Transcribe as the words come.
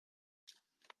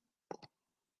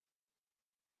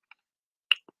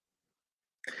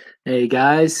Hey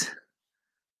guys,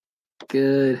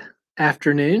 good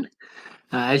afternoon.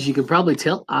 As you can probably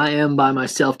tell, I am by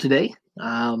myself today.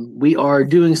 We are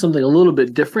doing something a little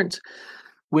bit different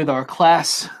with our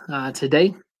class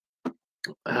today,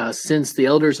 since the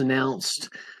elders announced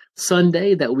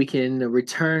Sunday that we can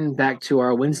return back to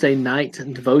our Wednesday night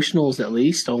devotionals, at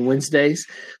least on Wednesdays,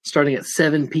 starting at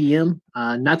 7 p.m.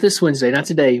 Not this Wednesday, not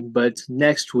today, but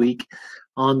next week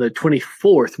on the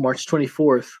 24th, March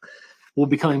 24th. We'll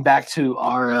be coming back to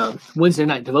our Wednesday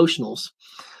night devotionals.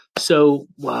 So,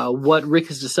 what Rick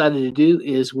has decided to do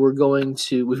is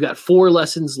we've got 4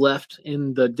 lessons left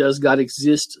in the Does God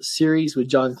Exist series with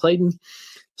John Clayton.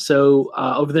 So,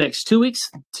 over the next 2 weeks,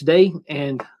 today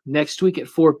and next week at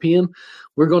 4 p.m.,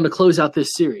 we're going to close out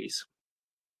this series.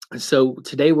 So,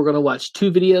 today we're going to watch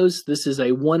 2 videos. This is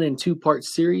a 1 and 2 part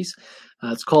series.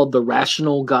 It's called The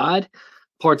Rational God,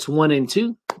 parts 1 and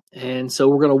 2. And so,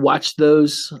 we're going to watch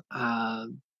those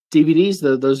DVDs,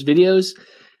 those videos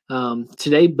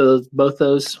today, both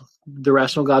those, The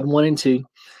Rational God 1 and 2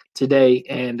 today.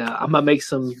 And I'm going to make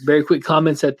some very quick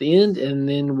comments at the end, and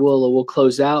then we'll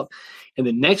close out. And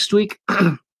then next week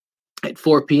at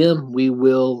 4 p.m., we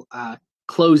will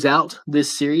close out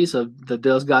this series of the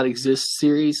Does God Exist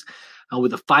series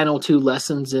with the final 2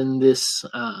 lessons in this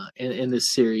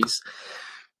series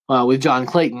with John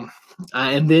Clayton.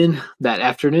 And then that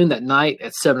afternoon, that night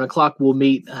at 7 o'clock, we'll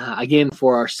meet again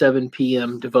for our 7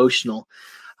 p.m. devotional.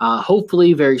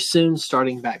 Hopefully very soon,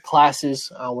 starting back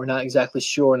classes. We're not exactly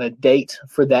sure on a date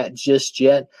for that just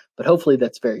yet, but hopefully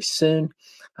that's very soon.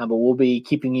 But we'll be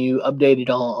keeping you updated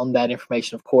on that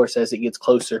information, of course, as it gets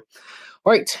closer.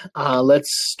 All right,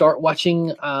 let's start watching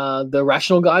The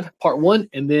Rational God, Part 1,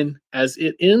 and then as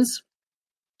it ends,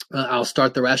 I'll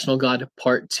start The Rational God,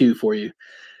 Part 2 for you.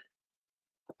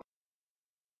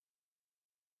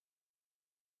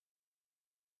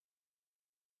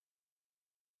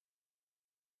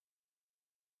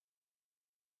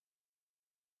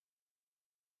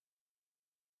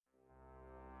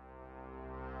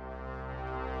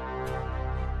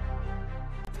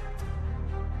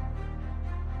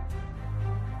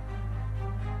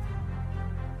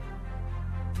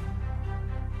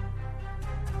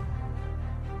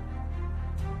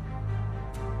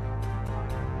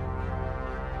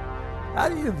 How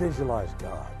do you visualize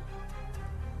God?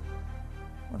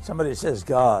 When somebody says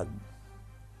God,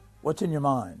 what's in your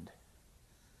mind?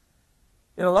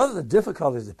 You know, a lot of the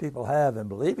difficulties that people have in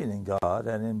believing in God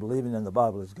and in believing in the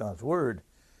Bible as God's Word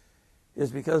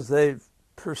is because they've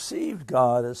perceived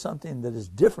God as something that is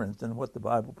different than what the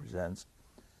Bible presents,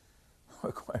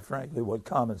 or quite frankly, what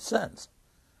common sense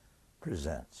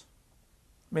presents.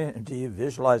 I mean, do you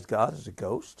visualize God as a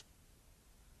ghost?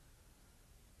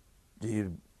 Do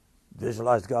you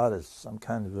visualize God as some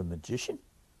kind of a magician?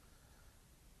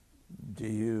 Do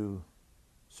you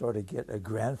sort of get a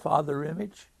grandfather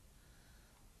image?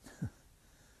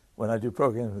 When I do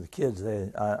programs with kids,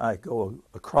 I go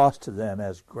across to them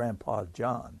as Grandpa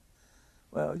John.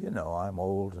 Well, you know, I'm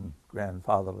old and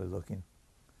grandfatherly looking.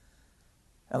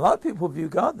 And a lot of people view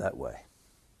God that way.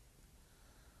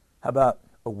 How about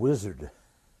a wizard?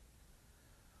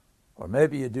 Or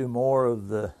maybe you do more of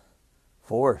the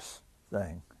Force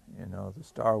thing, you know, the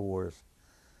Star Wars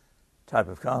type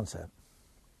of concept.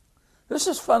 This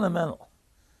is fundamental.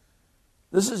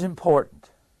 This is important.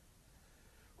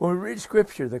 When we read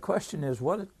Scripture, the question is,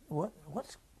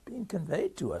 what's being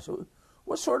conveyed to us?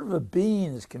 What sort of a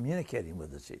being is communicating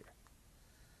with us here?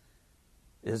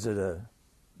 Is it a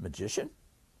magician?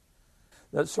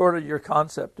 That's sort of your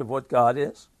concept of what God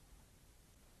is.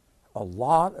 A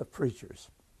lot of preachers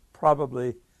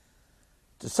probably,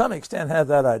 to some extent, have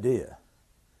that idea.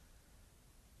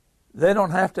 They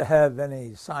don't have to have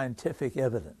any scientific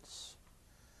evidence.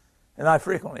 And I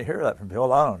frequently hear that from people.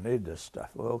 Well, I don't need this stuff.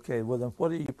 Well, okay, well then what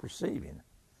are you perceiving?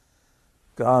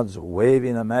 God's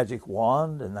waving a magic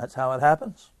wand and that's how it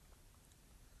happens?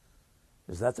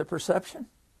 Is that the perception?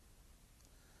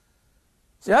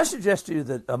 See, I suggest to you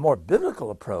that a more biblical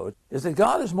approach is that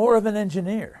God is more of an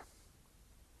engineer.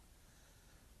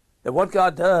 That what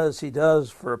God does, He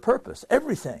does for a purpose.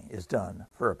 Everything is done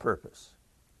for a purpose.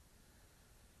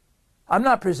 I'm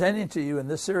not presenting to you in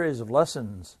this series of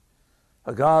lessons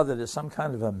a God that is some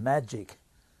kind of a magic,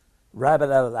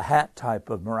 rabbit out of the hat type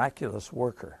of miraculous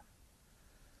worker.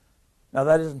 Now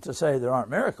that isn't to say there aren't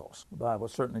miracles. The Bible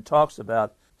certainly talks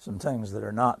about some things that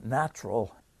are not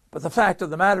natural. But the fact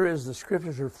of the matter is the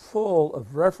Scriptures are full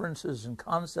of references and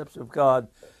concepts of God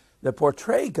that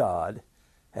portray God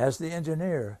as the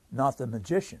engineer, not the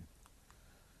magician.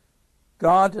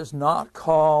 God does not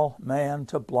call man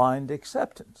to blind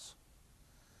acceptance.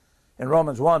 In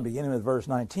Romans 1, beginning with verse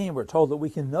 19, we're told that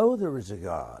we can know there is a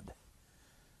God.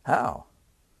 How?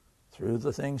 Through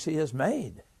the things he has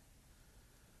made.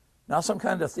 Not some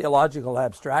kind of theological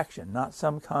abstraction, not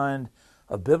some kind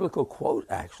of biblical quote,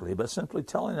 actually, but simply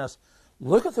telling us,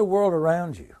 look at the world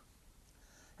around you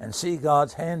and see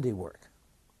God's handiwork.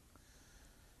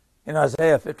 In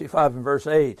Isaiah 55 and verse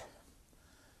 8,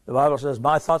 the Bible says,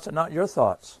 my thoughts are not your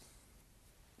thoughts,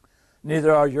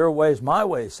 neither are your ways my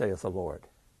ways, saith the Lord.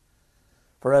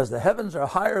 For as the heavens are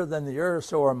higher than the earth,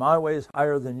 so are my ways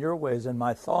higher than your ways, and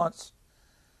my thoughts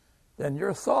than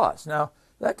your thoughts. Now,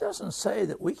 that doesn't say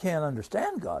that we can't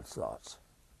understand God's thoughts.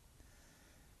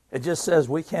 It just says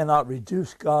we cannot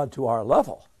reduce God to our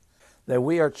level, that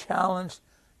we are challenged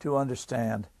to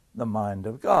understand the mind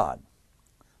of God.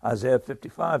 Isaiah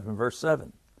 55 and verse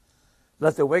 7.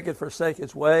 Let the wicked forsake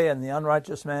his way, and the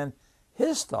unrighteous man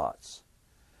his thoughts.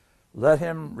 Let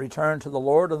him return to the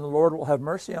Lord, and the Lord will have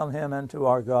mercy on him, and to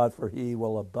our God, for he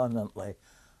will abundantly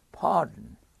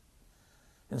pardon.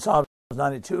 In Psalm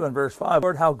 92 and verse 5,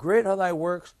 Lord, how great are thy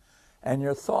works, and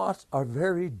your thoughts are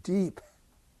very deep.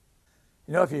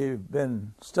 You know, if you've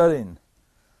been studying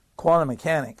quantum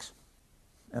mechanics,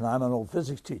 and I'm an old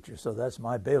physics teacher, so that's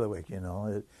my bailiwick, you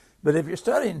know. But if you're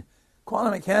studying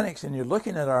quantum mechanics and you're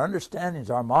looking at our understandings,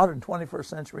 our modern 21st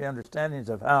century understandings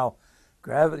of how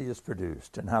gravity is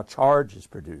produced and how charge is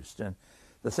produced and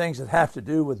the things that have to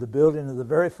do with the building of the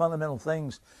very fundamental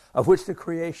things of which the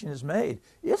creation is made,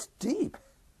 it's deep.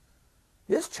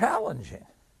 It's challenging.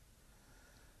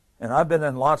 And I've been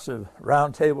in lots of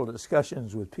roundtable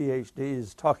discussions with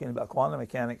PhDs talking about quantum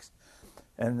mechanics,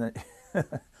 and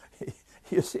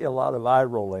you see a lot of eye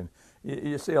rolling.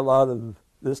 You see a lot of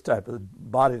this type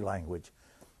of body language.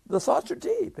 The thoughts are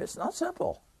deep. It's not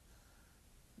simple.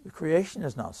 The creation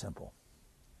is not simple.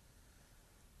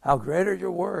 How great are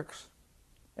your works,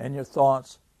 and your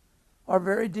thoughts are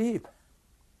very deep.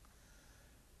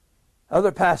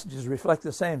 Other passages reflect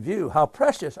the same view. How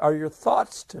precious are your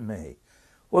thoughts to me?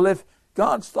 Well, if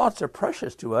God's thoughts are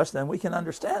precious to us, then we can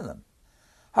understand them.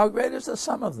 How great is the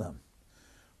sum of them?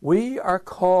 We are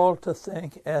called to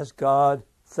think as God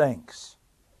thinks.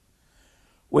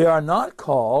 We are not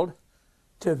called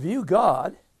to view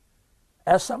God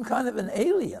as some kind of an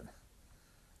alien,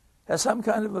 as some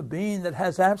kind of a being that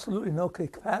has absolutely no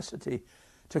capacity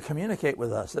to communicate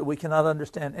with us, that we cannot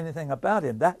understand anything about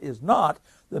him. That is not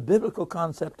the biblical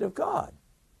concept of God.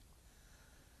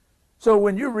 So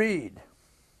when you read,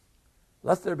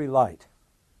 let there be light,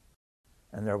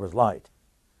 and there was light,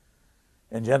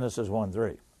 in Genesis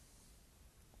 1:3,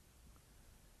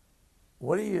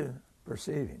 what are you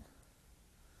perceiving?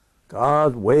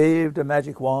 God waved a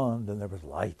magic wand and there was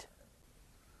light.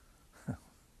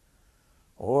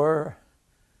 Or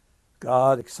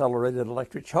God accelerated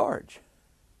electric charge.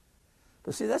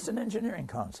 But see, that's an engineering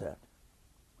concept.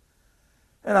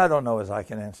 And I don't know as I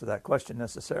can answer that question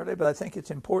necessarily, but I think it's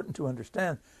important to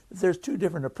understand that there's two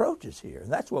different approaches here,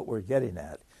 and that's what we're getting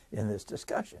at in this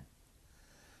discussion.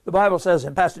 The Bible says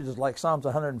in passages like Psalms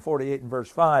 148 and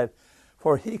verse 5,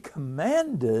 for he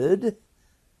commanded,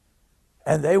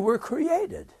 and they were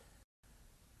created.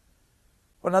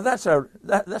 Well, now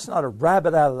that's not a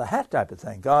rabbit out of the hat type of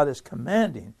thing. God is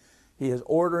commanding. He is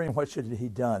ordering what should be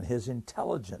done. His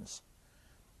intelligence,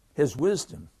 his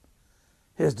wisdom,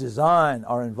 his design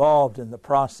are involved in the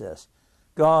process.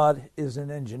 God is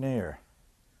an engineer,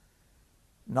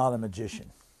 not a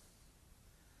magician.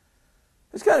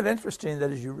 It's kind of interesting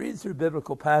that as you read through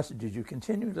biblical passages, you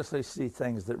continuously see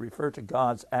things that refer to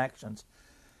God's actions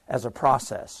as a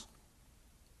process.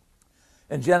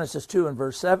 In Genesis 2 and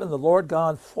verse 7, the Lord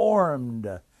God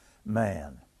formed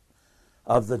man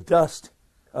of the dust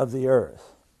of the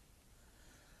earth.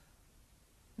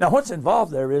 Now what's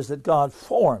involved there is that God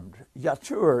formed.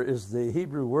 Yatur is the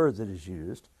Hebrew word that is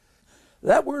used.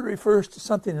 That word refers to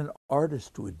something an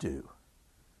artist would do.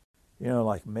 You know,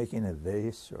 like making a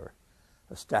vase or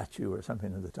a statue or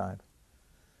something of the type.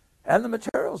 And the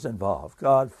materials involved.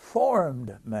 God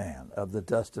formed man of the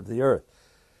dust of the earth.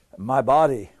 My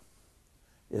body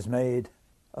is made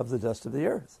of the dust of the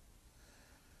earth.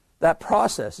 That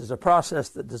process is a process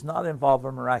that does not involve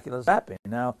a miraculous zapping.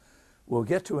 Now, we'll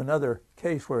get to another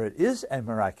case where it is a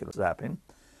miraculous zapping,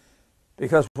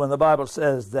 because when the Bible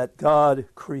says that God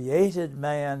created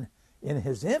man in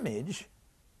his image,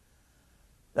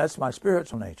 that's my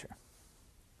spiritual nature.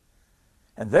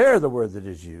 And there the word that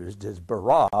is used is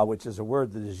bara, which is a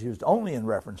word that is used only in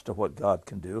reference to what God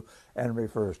can do and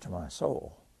refers to my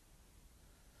soul.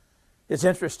 It's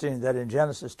interesting that in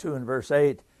Genesis 2 and verse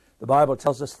 8, the Bible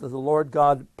tells us that the Lord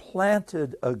God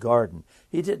planted a garden.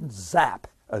 He didn't zap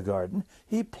a garden.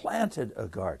 He planted a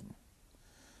garden.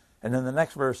 And in the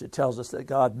next verse it tells us that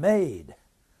God made,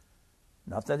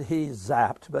 not that he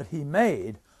zapped, but he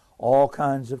made all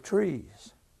kinds of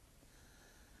trees.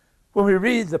 When we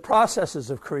read the processes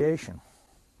of creation,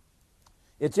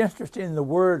 it's interesting the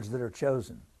words that are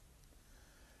chosen.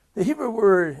 The Hebrew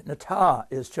word natah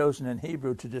is chosen in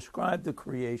Hebrew to describe the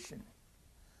creation.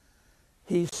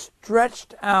 He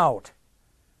stretched out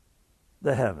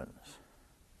the heavens.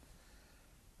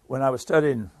 When I was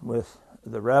studying with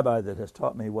the rabbi that has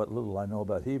taught me what little I know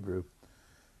about Hebrew,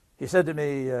 he said to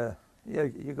me, yeah,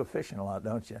 you go fishing a lot,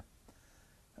 don't you?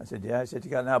 I said, yeah. He said,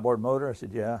 you got an outboard motor? I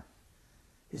said, yeah.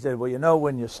 He said, well, you know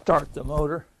when you start the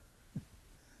motor,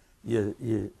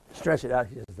 you stretch it out.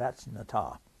 He says, that's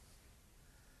natah.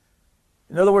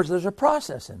 In other words, there's a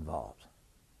process involved.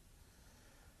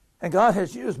 And God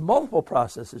has used multiple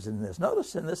processes in this.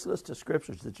 Notice in this list of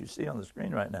scriptures that you see on the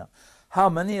screen right now, how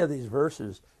many of these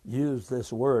verses use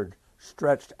this word,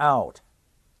 stretched out.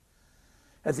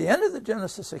 At the end of the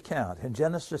Genesis account, in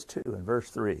Genesis 2 and verse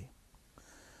 3,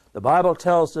 the Bible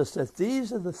tells us that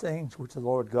these are the things which the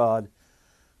Lord God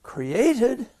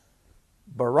created,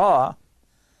 bara,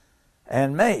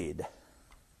 and made.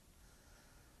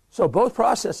 So both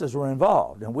processes were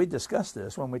involved, and we discussed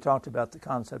this when we talked about the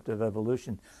concept of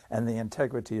evolution and the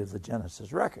integrity of the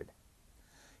Genesis record.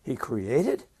 He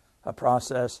created a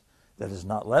process that does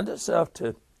not lend itself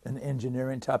to an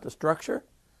engineering type of structure,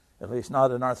 at least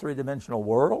not in our three-dimensional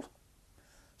world.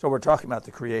 So we're talking about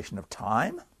the creation of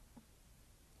time,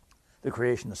 the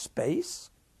creation of space,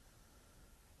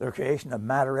 the creation of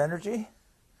matter-energy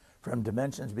from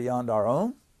dimensions beyond our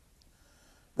own.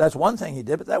 That's one thing he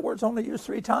did, but that word's only used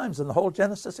 3 times in the whole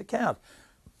Genesis account.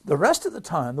 The rest of the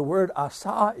time, the word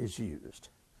asa is used.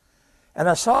 And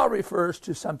asa refers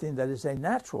to something that is a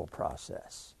natural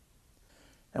process.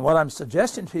 And what I'm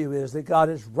suggesting to you is that God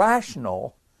is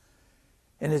rational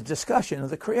in his discussion of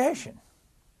the creation.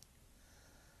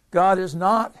 God is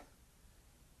not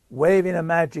waving a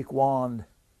magic wand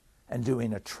and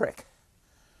doing a trick.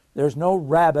 There's no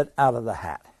rabbit out of the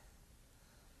hat.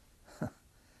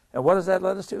 And what does that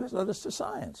lead us to? It led us to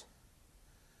science.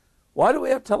 Why do we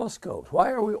have telescopes? Why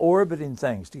are we orbiting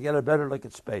things to get a better look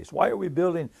at space? Why are we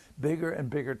building bigger and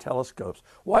bigger telescopes?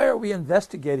 Why are we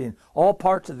investigating all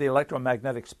parts of the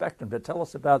electromagnetic spectrum to tell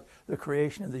us about the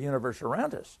creation of the universe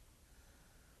around us?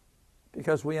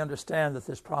 Because we understand that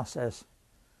this process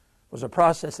was a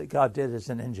process that God did as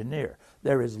an engineer.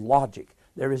 There is logic.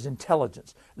 There is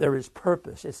intelligence. There is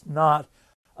purpose. It's not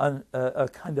a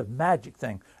kind of magic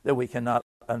thing that we cannot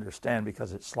understand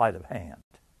because it's sleight of hand.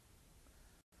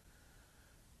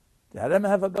 Did Adam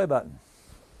have a belly button?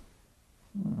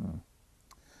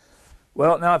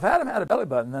 Well, now if Adam had a belly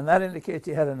button, then that indicates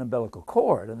he had an umbilical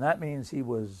cord, and that means he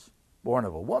was born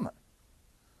of a woman.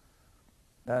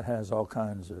 That has all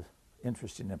kinds of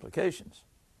interesting implications.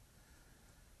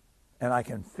 And I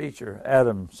can feature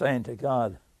Adam saying to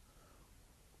God,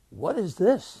 "What is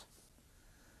this?"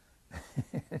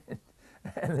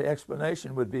 And the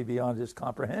explanation would be beyond his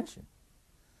comprehension.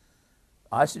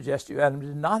 I suggest to you Adam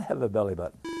did not have a belly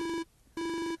button,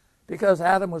 because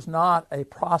Adam was not a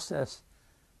process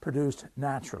produced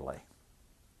naturally.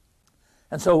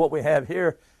 And so what we have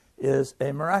here is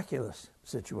a miraculous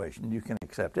situation. You can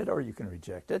accept it or you can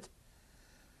reject it.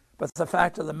 But the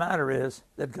fact of the matter is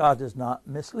that God does not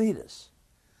mislead us.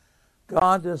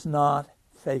 God does not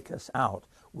fake us out.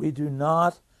 We do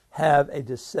not have a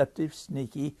deceptive,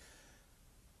 sneaky,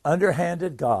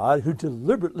 underhanded God who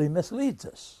deliberately misleads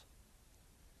us.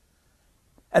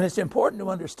 And it's important to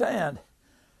understand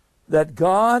that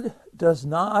God does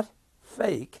not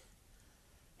fake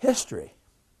history.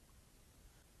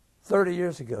 30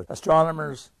 years ago,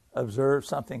 astronomers observed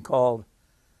something called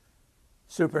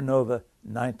supernova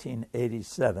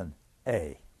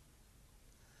 1987A.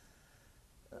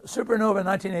 Supernova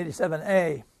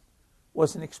 1987A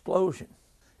was an explosion.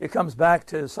 It comes back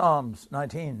to Psalms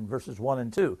 19, verses 1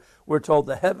 and 2. We're told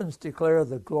the heavens declare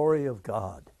the glory of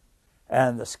God,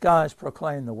 and the skies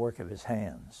proclaim the work of his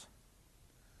hands.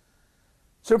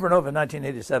 Supernova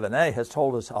 1987A has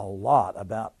told us a lot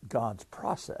about God's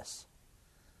process.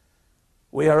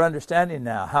 We are understanding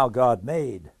now how God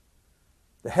made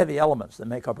the heavy elements that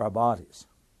make up our bodies.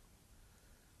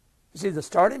 You see, the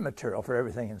starting material for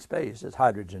everything in space is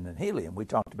hydrogen and helium. We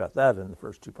talked about that in the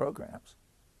first 2 programs.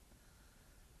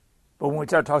 But when we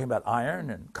start talking about iron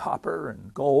and copper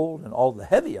and gold and all the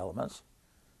heavy elements,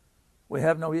 we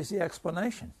have no easy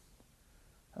explanation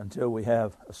until we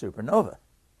have a supernova.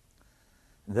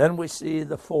 And then we see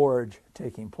the forge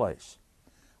taking place.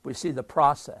 We see the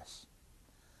process.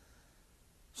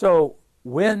 So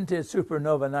when did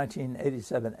supernova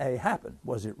 1987A happen?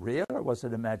 Was it real or was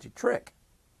it a magic trick?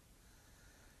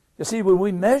 You see, when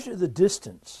we measure the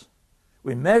distance,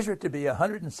 we measure it to be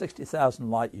 160,000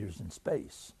 light years in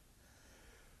space,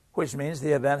 which means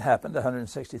the event happened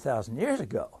 160,000 years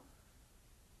ago.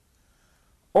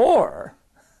 Or,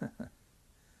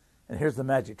 and here's the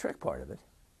magic trick part of it,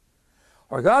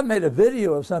 or God made a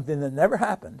video of something that never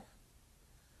happened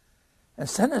and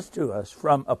sent it to us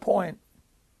from a point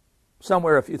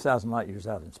somewhere a few thousand light years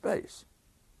out in space.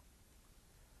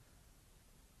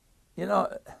 You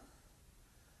know,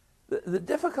 the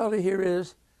difficulty here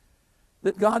is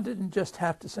that God didn't just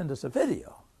have to send us a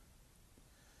video,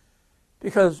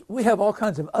 because we have all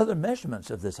kinds of other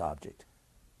measurements of this object,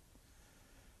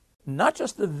 not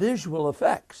just the visual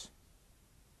effects.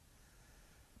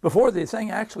 Before the thing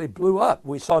actually blew up,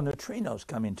 we saw neutrinos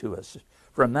coming to us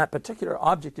from that particular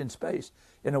object in space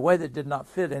in a way that did not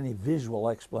fit any visual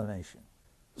explanation.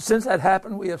 Since that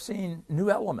happened, we have seen new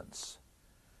elements.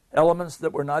 Elements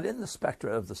that were not in the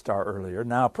spectra of the star earlier,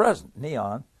 now present,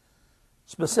 neon,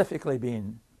 specifically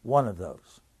being one of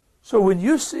those. So when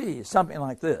you see something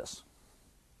like this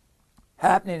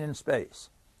happening in space,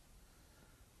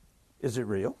 is it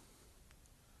real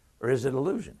or is it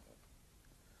illusion?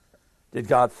 Did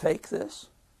God fake this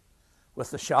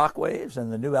with the shock waves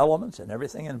and the new elements and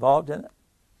everything involved in it?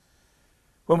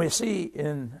 When we see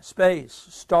in space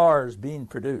stars being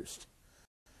produced,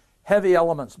 heavy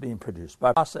elements being produced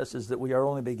by processes that we are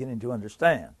only beginning to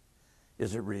understand,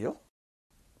 is it real?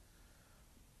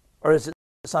 Or is it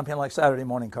something like Saturday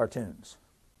morning cartoons?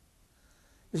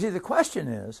 You see, the question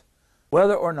is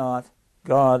whether or not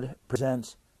God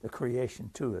presents the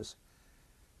creation to us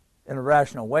in a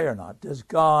rational way or not. Does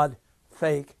God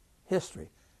fake history?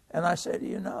 And I say to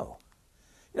you, no.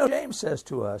 You know, James says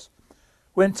to us,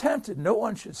 when tempted, no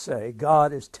one should say,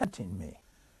 God is tempting me.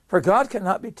 For God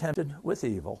cannot be tempted with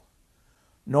evil,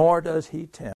 nor does he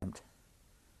tempt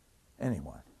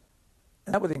anyone.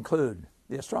 And that would include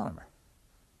the astronomer.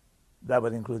 That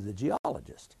would include the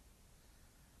geologist.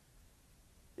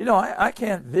 You know, I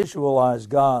can't visualize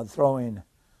God throwing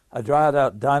a dried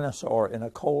out dinosaur in a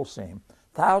coal seam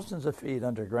thousands of feet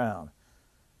underground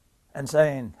and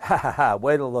saying, ha ha ha,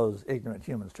 wait till those ignorant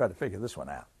humans try to figure this one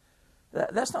out.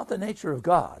 That's not the nature of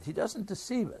God. He doesn't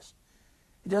deceive us.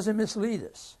 He doesn't mislead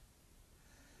us.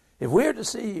 If we're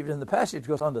deceived, and the passage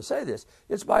goes on to say this,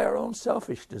 it's by our own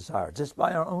selfish desires. It's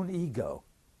by our own ego.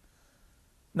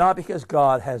 Not because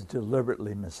God has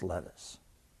deliberately misled us.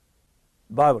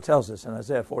 The Bible tells us in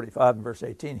Isaiah 45 and verse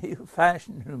 18, he who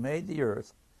fashioned, who made the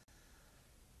earth,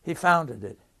 he founded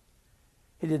it.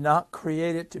 He did not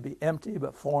create it to be empty,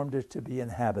 but formed it to be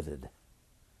inhabited.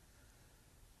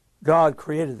 God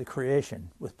created the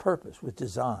creation with purpose, with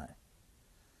design.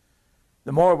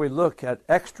 The more we look at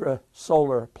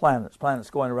extrasolar planets,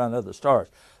 planets going around other stars,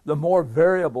 the more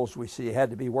variables we see had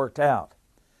to be worked out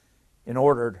in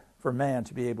order for man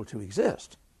to be able to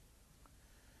exist.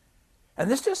 And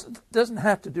this just doesn't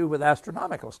have to do with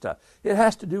astronomical stuff. It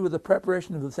has to do with the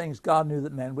preparation of the things God knew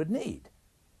that man would need.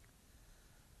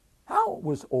 How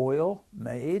was oil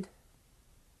made?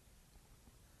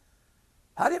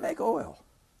 How do you make oil?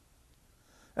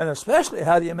 And especially,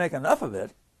 how do you make enough of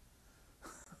it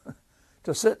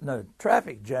to sit in a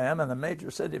traffic jam in a major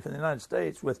city for the United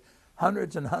States with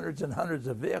hundreds and hundreds and hundreds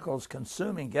of vehicles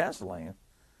consuming gasoline,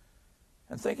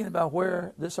 and thinking about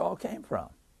where this all came from?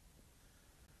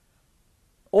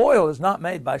 Oil is not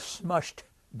made by smushed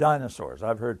dinosaurs.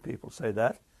 I've heard people say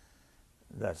that.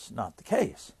 That's not the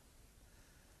case.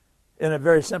 In a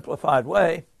very simplified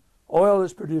way, oil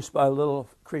is produced by a little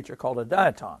creature called a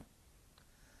diatom.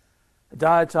 A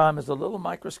diatom is a little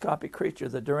microscopic creature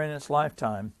that during its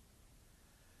lifetime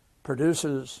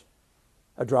produces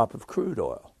a drop of crude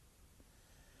oil.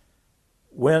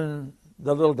 When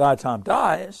the little diatom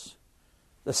dies,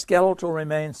 the skeletal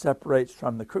remains separates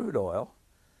from the crude oil,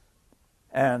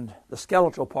 and the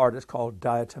skeletal part is called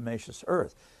diatomaceous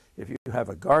earth. If you have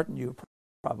a garden, you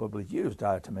probably use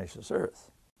diatomaceous earth.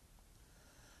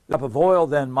 The drop of oil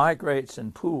then migrates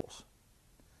in pools.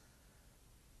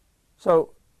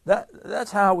 So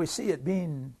that's how we see it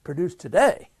being produced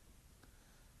today.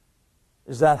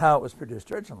 Is that how it was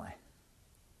produced originally?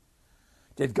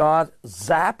 Did God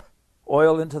zap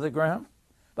oil into the ground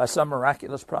by some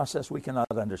miraculous process we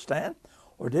cannot understand?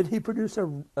 Or did he produce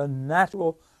a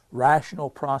natural, rational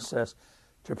process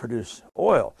to produce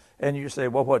oil? And you say,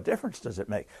 well, what difference does it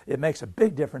make? It makes a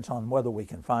big difference on whether we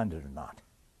can find it or not.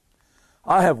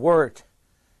 I have worked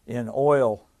in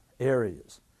oil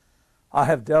areas. I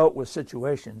have dealt with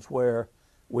situations where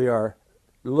we are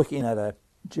looking at a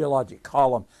geologic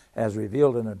column as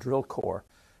revealed in a drill core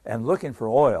and looking for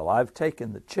oil. I've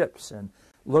taken the chips and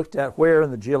looked at where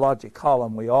in the geologic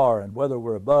column we are and whether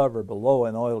we're above or below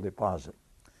an oil deposit.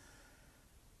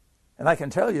 And I can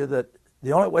tell you that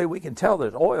the only way we can tell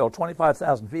there's oil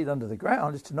 25,000 feet under the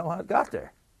ground is to know how it got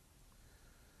there.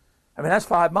 I mean, that's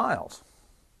 5 miles.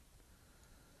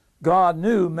 God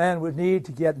knew man would need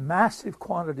to get massive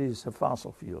quantities of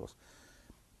fossil fuels,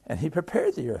 and he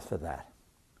prepared the earth for that.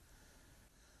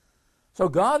 So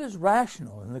God is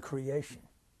rational in the creation.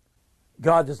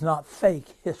 God does not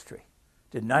fake history.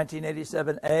 Did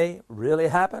 1987A really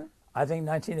happen? I think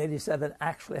 1987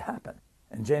 actually happened.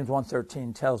 And James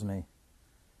 1:13 tells me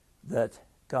that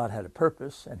God had a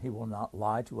purpose, and he will not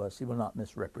lie to us. He will not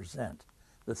misrepresent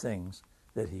the things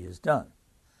that he has done.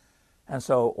 And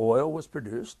so oil was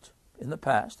produced in the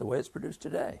past the way it's produced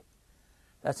today.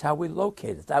 That's how we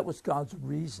locate it. That was God's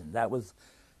reason. That was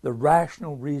the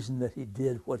rational reason that he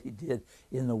did what he did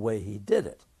in the way he did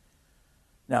it.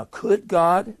 Now, could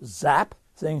God zap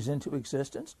things into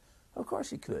existence? Of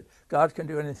course he could. God can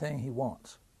do anything he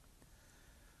wants.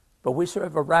 But we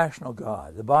serve a rational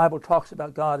God. The Bible talks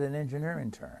about God in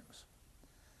engineering terms.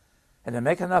 And to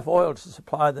make enough oil to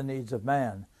supply the needs of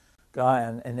man, God,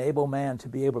 and enable man to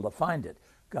be able to find it,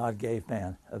 God gave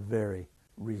man a very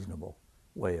reasonable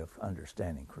way of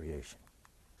understanding creation.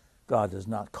 God does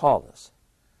not call us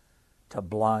to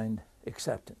blind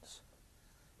acceptance.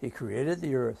 He created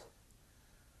the earth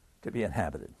to be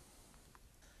inhabited.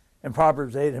 In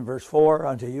Proverbs 8 and verse 4,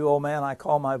 unto you, O man, I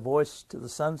call my voice to the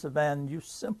sons of man, you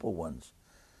simple ones.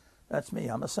 That's me,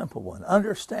 I'm a simple one.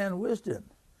 Understand wisdom.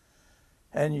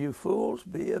 And you fools,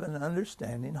 be of an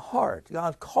understanding heart.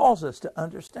 God calls us to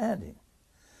understanding.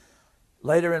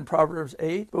 Later in Proverbs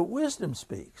 8, but wisdom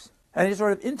speaks. And he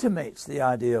sort of intimates the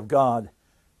idea of God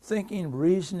thinking,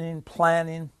 reasoning,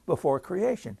 planning before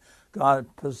creation.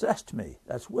 God possessed me.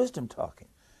 That's wisdom talking.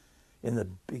 In the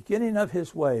beginning of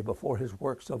his way, before his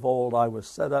works of old, I was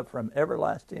set up from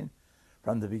everlasting,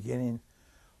 from the beginning,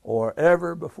 or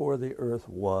ever before the earth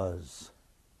was.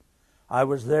 I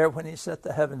was there when he set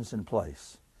the heavens in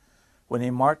place, when he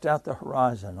marked out the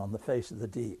horizon on the face of the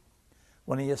deep,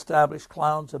 when he established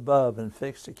clouds above and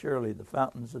fixed securely the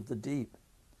fountains of the deep.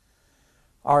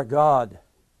 Our God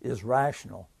is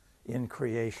rational in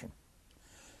creation.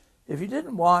 If you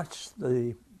didn't watch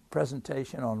the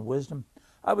presentation on wisdom,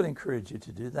 I would encourage you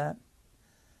to do that,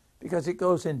 because it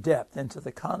goes in depth into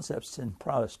the concepts in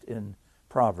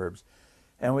Proverbs.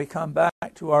 And we come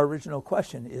back to our original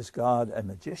question, is God a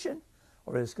magician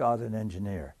or is God an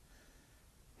engineer?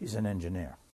 He's an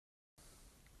engineer.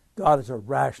 God is a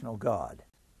rational God.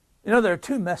 You know, there are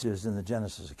 2 messages in the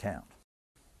Genesis account.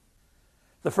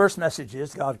 The first message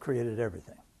is God created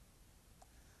everything.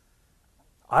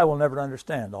 I will never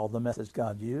understand all the methods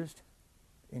God used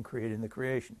in creating the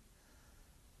creation.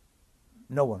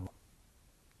 No one will.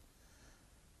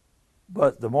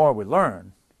 But the more we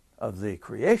learn of the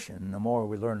creation, the more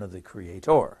we learn of the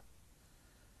Creator.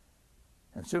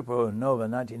 And Supernova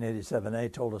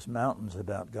 1987A told us mountains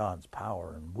about God's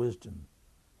power and wisdom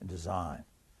and design.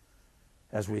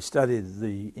 As we studied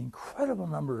the incredible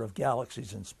number of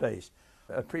galaxies in space,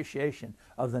 appreciation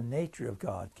of the nature of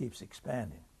God keeps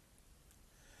expanding.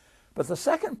 But the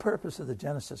second purpose of the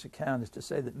Genesis account is to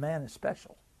say that man is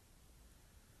special.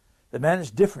 That man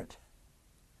is different.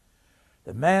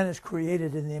 That man is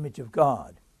created in the image of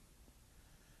God.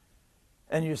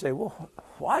 And you say, well,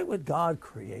 why would God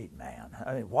create man?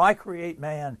 I mean, why create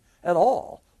man at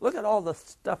all? Look at all the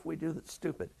stuff we do that's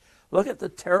stupid. Look at the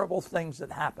terrible things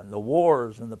that happen, the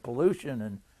wars and the pollution.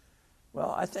 And,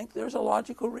 well, I think there's a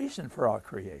logical reason for our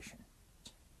creation.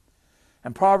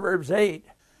 And Proverbs 8,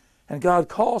 and God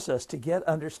calls us to get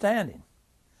understanding.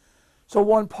 So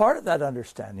one part of that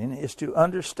understanding is to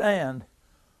understand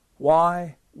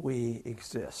why we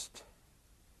exist.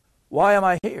 Why am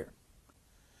I here?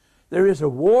 There is a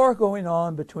war going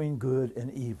on between good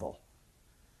and evil.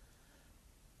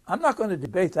 I'm not going to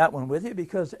debate that one with you,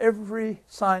 because every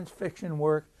science fiction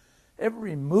work,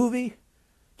 every movie,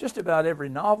 just about every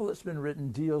novel that's been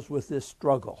written deals with this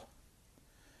struggle.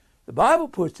 The Bible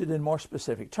puts it in more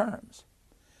specific terms.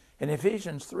 In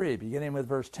Ephesians 3, beginning with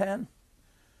verse 10,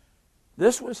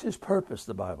 this was his purpose,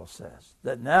 the Bible says,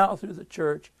 that now through the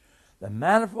church the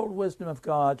manifold wisdom of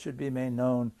God should be made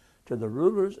known to the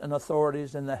rulers and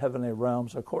authorities in the heavenly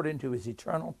realms according to his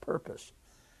eternal purpose,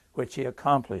 which he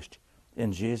accomplished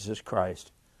in Jesus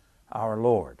Christ our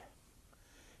Lord.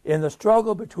 In the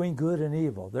struggle between good and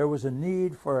evil, there was a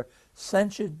need for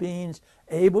sentient beings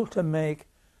able to make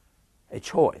a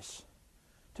choice,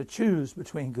 to choose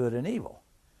between good and evil.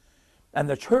 And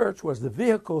the church was the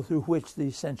vehicle through which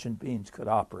these sentient beings could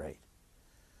operate.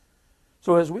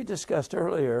 So as we discussed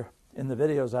earlier in the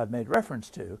videos I've made reference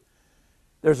to,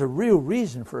 There's a real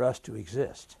reason for us to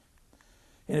exist.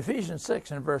 In Ephesians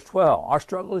 6 and verse 12, our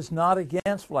struggle is not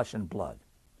against flesh and blood,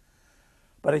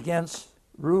 but against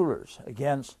rulers,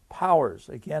 against powers,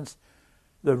 against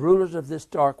the rulers of this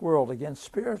dark world, against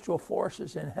spiritual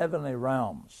forces in heavenly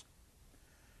realms.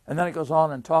 And then it goes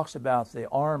on and talks about the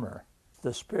armor,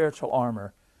 the spiritual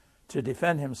armor, to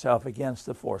defend himself against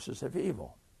the forces of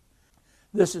evil.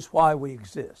 This is why we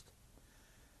exist.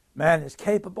 Man is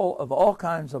capable of all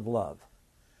kinds of love,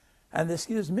 and this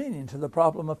gives meaning to the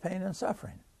problem of pain and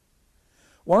suffering.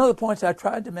 One of the points I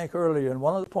tried to make earlier, and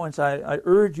one of the points I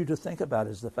urge you to think about,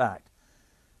 is the fact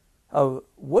of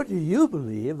what do you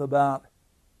believe about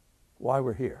why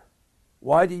we're here?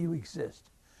 Why do you exist?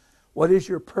 What is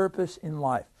your purpose in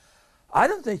life? I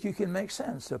don't think you can make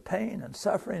sense of pain and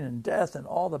suffering and death and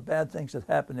all the bad things that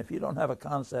happen if you don't have a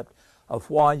concept of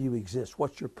why you exist,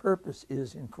 what your purpose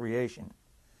is in creation.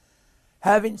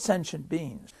 Having sentient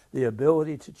beings, the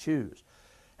ability to choose.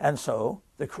 And so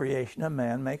the creation of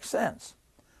man makes sense.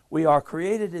 We are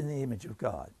created in the image of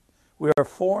God. We are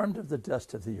formed of the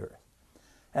dust of the earth.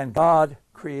 And God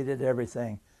created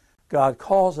everything. God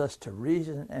calls us to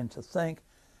reason and to think,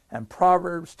 and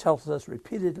Proverbs tells us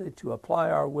repeatedly to apply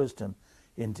our wisdom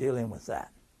in dealing with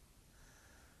that.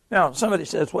 Now, somebody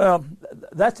says, well,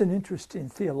 that's an interesting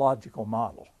theological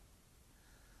model.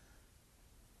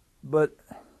 But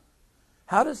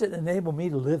how does it enable me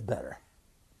to live better?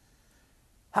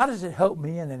 How does it help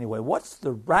me in any way? What's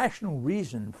the rational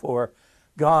reason for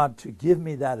God to give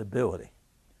me that ability?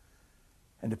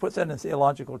 And to put that in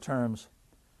theological terms,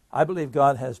 I believe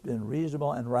God has been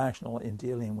reasonable and rational in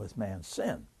dealing with man's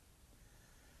sin.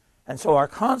 And so our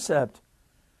concept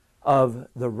of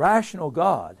the rational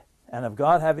God and of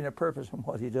God having a purpose in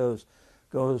what he does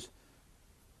goes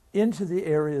into the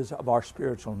areas of our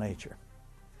spiritual nature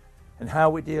and how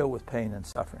we deal with pain and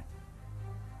suffering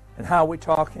and how we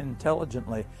talk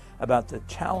intelligently about the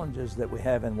challenges that we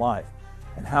have in life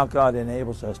and how God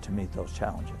enables us to meet those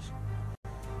challenges.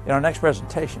 In our next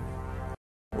presentation,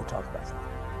 we'll talk about that.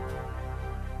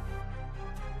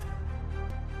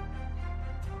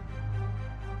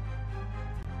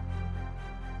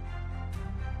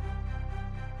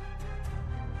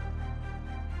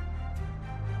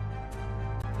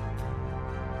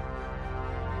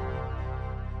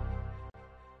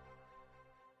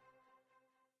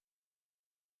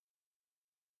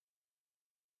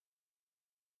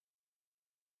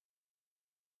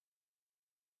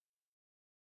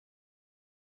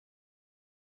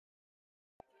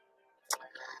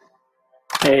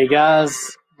 Hey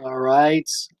guys, all right.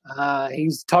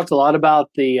 He's talked a lot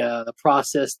about the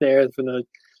process there from the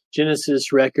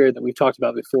Genesis record that we've talked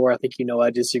about before. I think I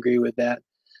disagree with that,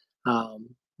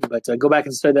 but go back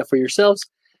and study that for yourselves.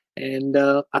 And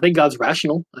I think God's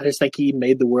rational. I just think He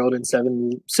made the world in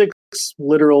 6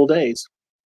 literal days.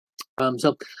 So,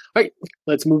 all right,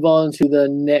 let's move on to the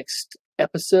next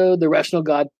episode, The Rational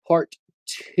God, Part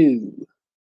 2.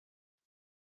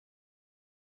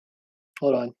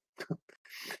 Hold on.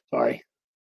 Sorry.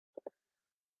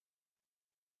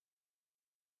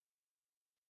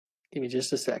 Give me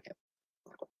just a second.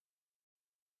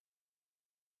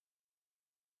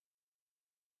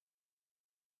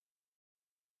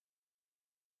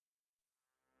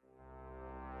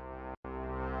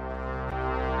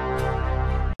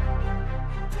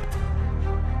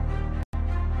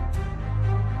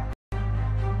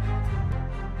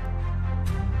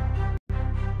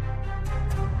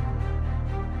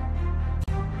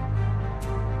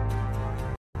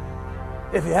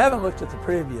 If you haven't looked at the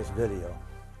previous video,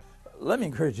 let me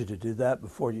encourage you to do that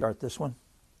before you start this one.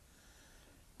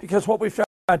 Because what we've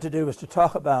tried to do is to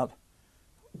talk about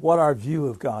what our view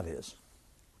of God is.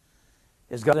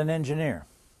 Is God an engineer?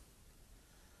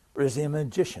 Or is he a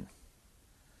magician?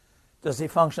 Does he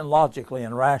function logically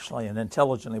and rationally and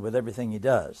intelligently with everything he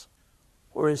does?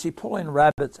 Or is he pulling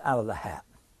rabbits out of the hat?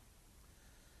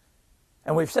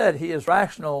 And we've said he is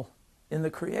rational in the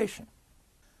creation.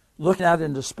 Looking out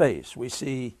into space, we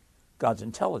see God's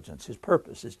intelligence, his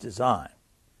purpose, his design.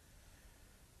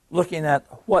 Looking at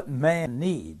what man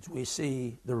needs, we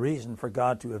see the reason for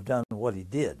God to have done what he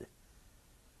did.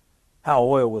 How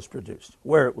oil was produced,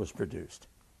 where it was produced,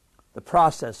 the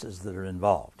processes that are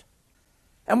involved.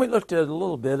 And we looked at a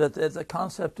little bit at the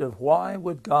concept of why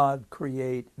would God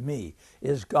create me?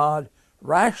 Is God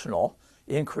rational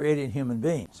in creating human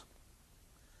beings?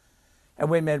 And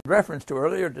we made reference to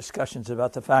earlier discussions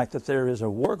about the fact that there is a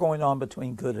war going on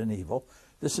between good and evil.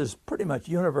 This is pretty much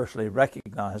universally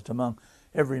recognized among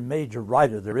every major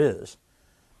writer there is.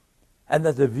 And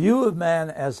that the view of man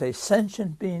as a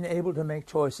sentient being able to make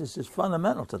choices is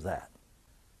fundamental to that.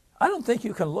 I don't think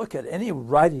you can look at any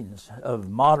writings of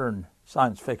modern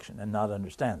science fiction and not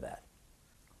understand that.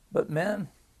 But men,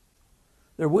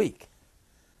 they're weak.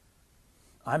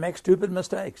 I make stupid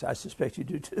mistakes. I suspect you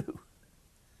do too.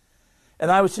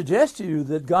 And I would suggest to you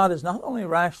that God is not only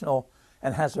rational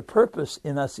and has a purpose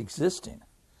in us existing,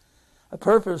 a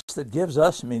purpose that gives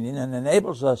us meaning and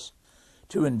enables us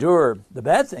to endure the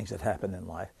bad things that happen in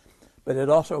life, but it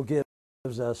also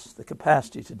gives us the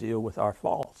capacity to deal with our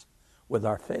faults, with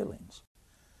our failings,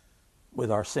 with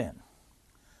our sin.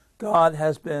 God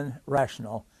has been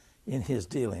rational in his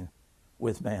dealing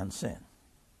with man's sin.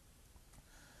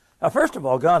 Now, first of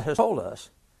all, God has told us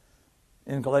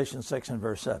in Galatians 6 and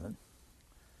verse 7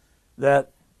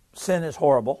 that sin is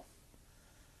horrible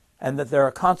and that there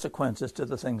are consequences to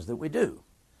the things that we do.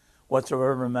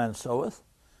 Whatsoever a man soweth,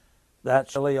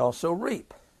 that shall he also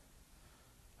reap.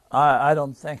 I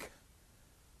don't think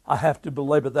I have to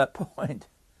belabor that point.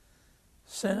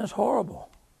 Sin is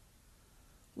horrible.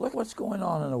 Look what's going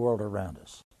on in the world around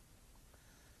us.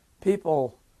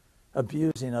 People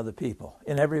abusing other people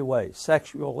in every way,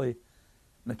 sexually,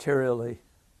 materially,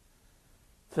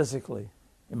 physically,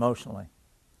 emotionally,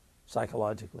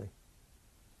 psychologically.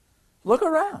 Look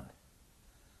around.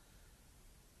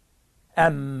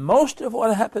 And most of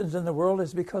what happens in the world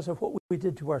is because of what we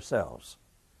did to ourselves.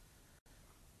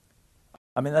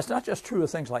 I mean, that's not just true of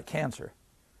things like cancer,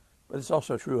 but it's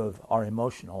also true of our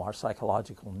emotional, our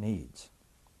psychological needs.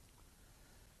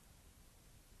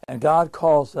 And God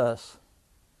calls us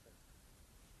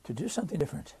to do something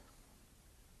different.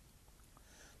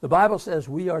 The Bible says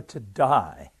we are to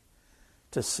die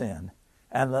to sin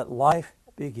and let life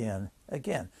begin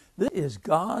again. This is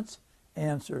God's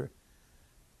answer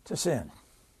to sin.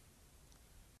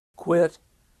 Quit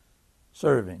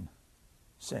serving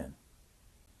sin.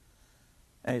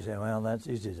 And you say, well, that's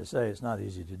easy to say. It's not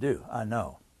easy to do. I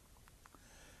know.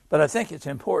 But I think it's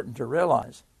important to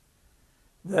realize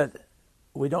that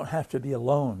we don't have to be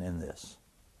alone in this.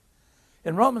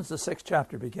 In Romans, the 6th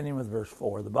chapter, beginning with verse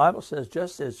 4, the Bible says,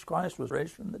 just as Christ was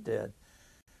raised from the dead,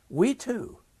 we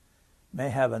too may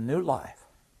have a new life.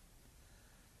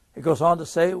 It goes on to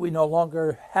say we no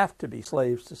longer have to be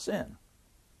slaves to sin.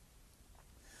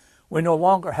 We no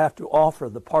longer have to offer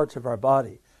the parts of our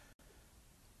body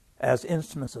as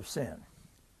instruments of sin,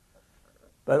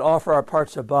 but offer our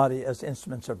parts of body as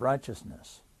instruments of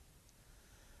righteousness.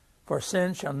 For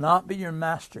sin shall not be your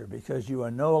master, because you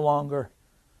are no longer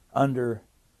under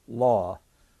law,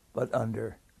 but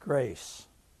under grace.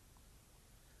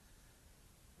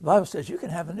 The Bible says you can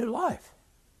have a new life.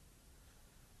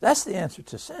 That's the answer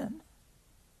to sin.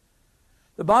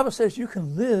 The Bible says you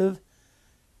can live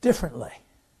differently.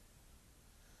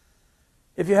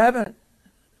 If you haven't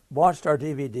watched our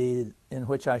DVD in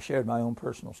which I shared my own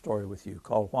personal story with you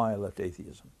called Why I Left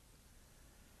Atheism,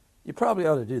 you probably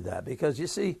ought to do that, because you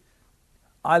see,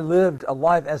 I lived a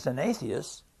life as an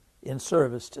atheist in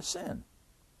service to sin.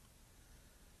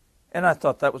 And I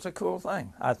thought that was a cool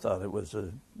thing. I thought it was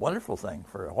a wonderful thing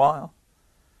for a while.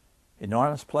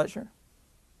 Enormous pleasure.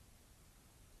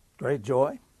 Great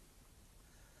joy.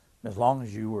 As long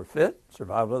as you were fit,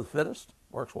 survival of the fittest,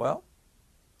 works well.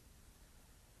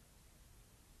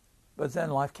 But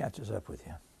then life catches up with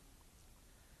you.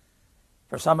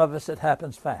 For some of us it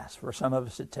happens fast. For some of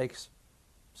us it takes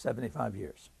 75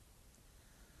 years.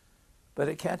 But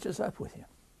it catches up with you.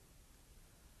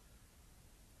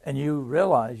 And you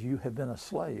realize you have been a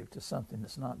slave to something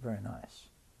that's not very nice.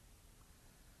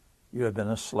 You have been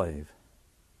a slave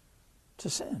to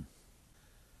sin.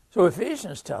 So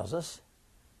Ephesians tells us,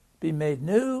 be made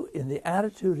new in the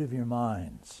attitude of your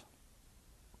minds.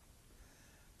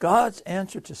 God's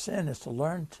answer to sin is to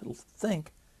learn to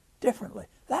think differently.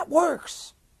 That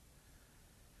works.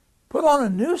 Put on a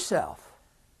new self,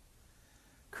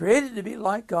 created to be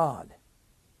like God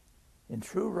in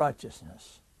true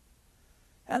righteousness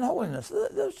and holiness.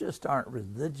 Those just aren't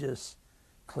religious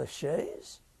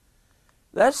cliches.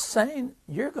 That's saying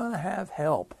you're going to have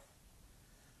help.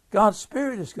 God's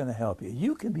Spirit is going to help you.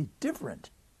 You can be different.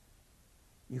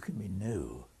 You can be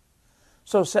new.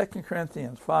 So 2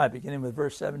 Corinthians 5, beginning with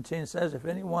verse 17, says, if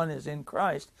anyone is in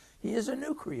Christ, he is a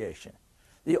new creation.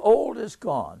 The old is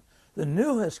gone. The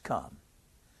new has come.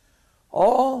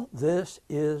 All this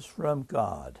is from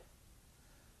God.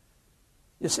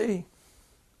 You see,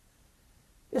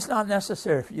 it's not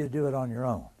necessary for you to do it on your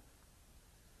own.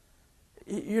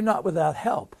 You're not without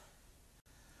help.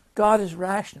 God is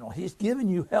rational. He's given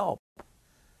you help.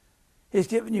 He's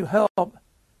given you help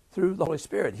through the Holy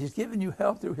Spirit. He's given you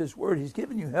help through His Word. He's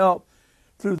given you help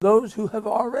through those who have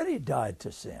already died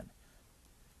to sin.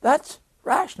 That's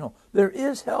rational. There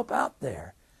is help out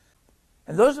there.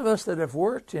 And those of us that have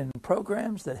worked in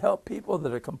programs that help people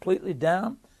that are completely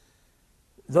down,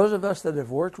 those of us that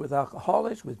have worked with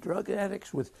alcoholics, with drug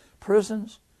addicts, with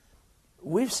prisons,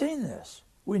 we've seen this.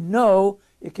 We know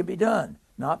it can be done.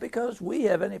 Not because we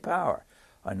have any power,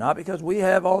 or not because we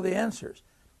have all the answers,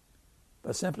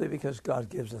 but simply because God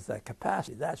gives us that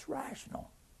capacity. That's rational.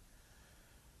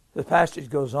 The passage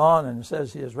goes on and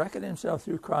says, He has reckoned Himself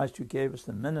through Christ who gave us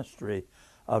the ministry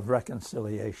of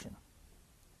reconciliation.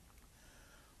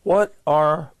 What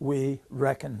are we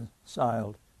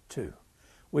reconciled to?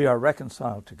 We are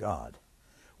reconciled to God.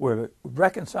 We're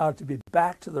reconciled to be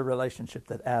back to the relationship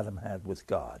that Adam had with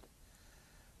God.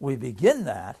 We begin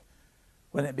that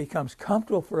when it becomes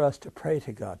comfortable for us to pray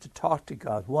to God, to talk to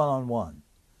God one-on-one.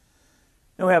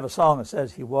 And we have a song that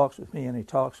says, He walks with me and He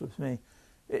talks with me.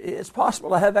 It's possible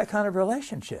to have that kind of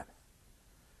relationship.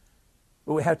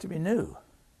 But we have to be new.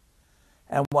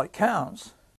 And what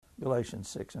counts, Galatians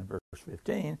 6 and verse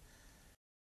 15,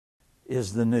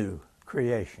 is the new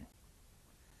creation.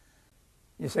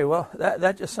 You say, well,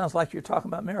 that just sounds like you're talking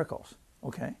about miracles.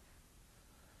 Okay.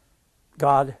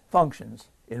 God functions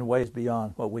in ways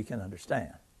beyond what we can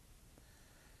understand.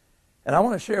 And I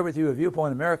want to share with you a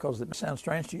viewpoint of miracles that may sound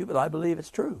strange to you, but I believe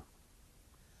it's true.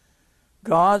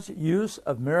 God's use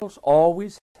of miracles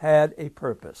always had a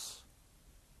purpose.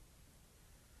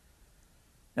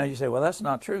 Now you say, well, that's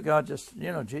not true. God just,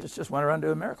 Jesus just went around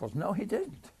doing miracles. No, He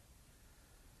didn't.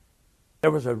 There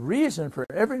was a reason for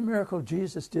every miracle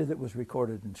Jesus did that was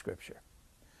recorded in Scripture.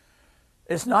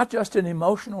 It's not just an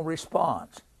emotional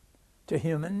response to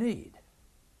human need.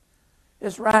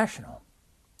 It's rational.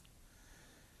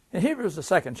 In Hebrews, the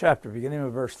 2nd chapter, beginning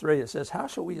with verse 3, it says, How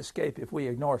shall we escape if we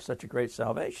ignore such a great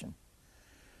salvation?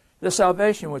 This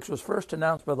salvation, which was first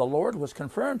announced by the Lord, was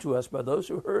confirmed to us by those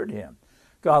who heard Him.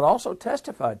 God also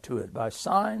testified to it by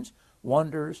signs,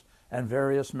 wonders, and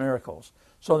various miracles.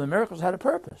 So the miracles had a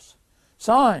purpose.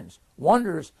 Signs,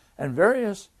 wonders, and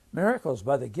various miracles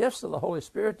by the gifts of the Holy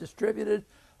Spirit distributed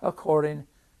according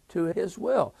to His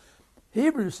will.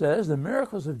 Hebrews says the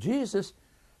miracles of Jesus,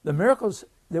 the miracles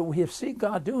that we have seen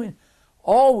God doing,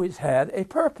 always had a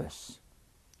purpose.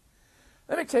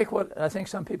 Let me take what I think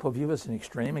some people view as an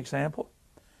extreme example.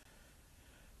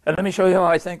 And let me show you how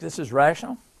I think this is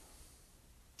rational.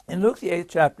 In Luke, the 8th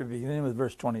chapter, beginning with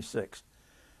verse 26,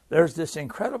 there's this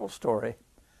incredible story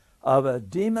of a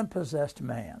demon-possessed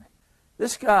man.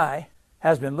 This guy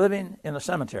has been living in a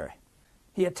cemetery.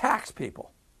 He attacks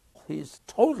people. He's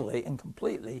totally and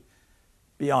completely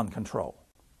beyond control.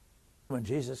 When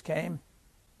Jesus came,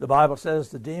 the Bible says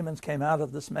the demons came out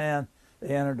of this man,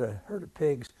 they entered a herd of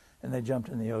pigs, and they jumped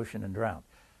in the ocean and drowned.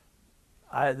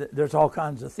 There's all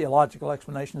kinds of theological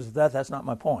explanations of that. That's not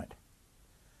my point.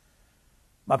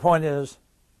 My point is,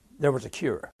 there was a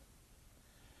cure.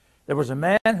 There was a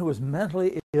man who was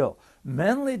mentally ill,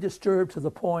 mentally disturbed to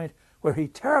the point where he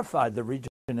terrified the region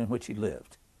in which he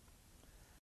lived.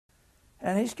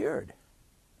 And he's cured.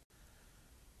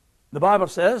 The Bible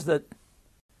says that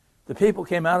the people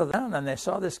came out of the town and they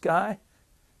saw this guy,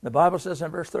 the Bible says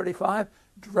in verse 35,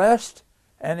 dressed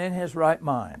and in his right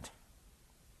mind.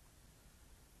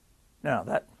 Now,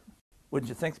 that, wouldn't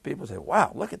you think the people say,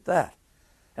 wow, look at that?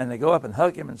 And they go up and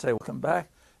hug him and say, welcome back.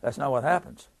 That's not what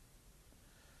happens.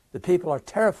 The people are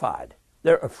terrified.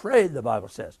 They're afraid, the Bible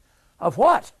says. Of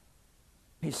what?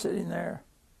 He's sitting there,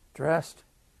 dressed,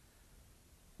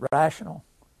 rational,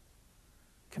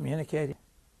 communicating,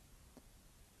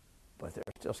 but they're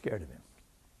still scared of him.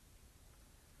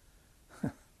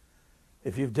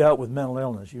 If you've dealt with mental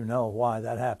illness, you know why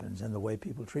that happens and the way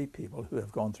people treat people who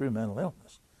have gone through mental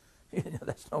illness.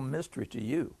 That's no mystery to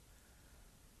you.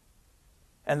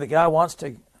 And the guy wants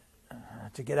to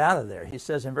get out of there. He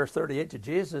says in verse 38 to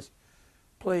Jesus,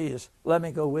 please, let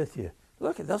me go with you.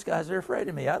 Look, those guys are afraid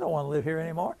of me. I don't want to live here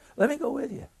anymore. Let me go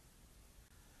with you.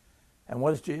 And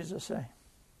what does Jesus say?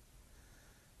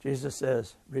 Jesus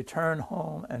says, return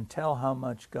home and tell how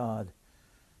much God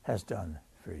has done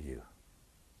for you.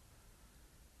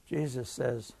 Jesus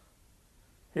says,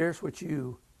 here's what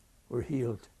you were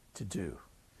healed to do.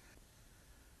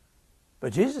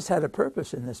 But Jesus had a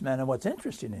purpose in this man, and what's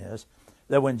interesting is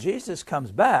that when Jesus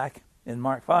comes back in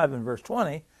Mark 5 and verse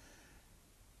 20,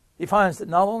 he finds that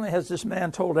not only has this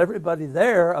man told everybody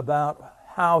there about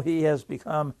how he has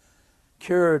become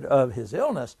cured of his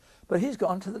illness, but he's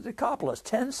gone to the Decapolis,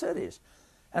 10 cities.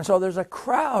 And so there's a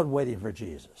crowd waiting for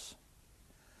Jesus.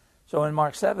 So in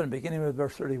Mark 7, beginning with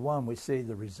verse 31, we see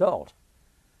the result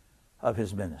of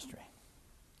his ministry.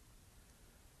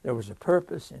 There was a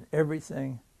purpose in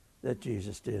everything that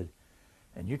Jesus did.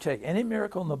 And you take any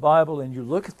miracle in the Bible and you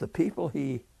look at the people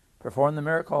he performed the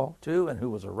miracle to and who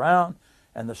was around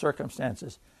and the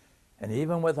circumstances. And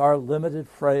even with our limited,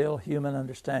 frail human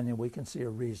understanding, we can see a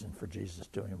reason for Jesus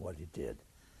doing what he did.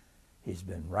 He's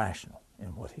been rational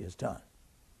in what he has done.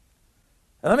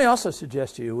 And let me also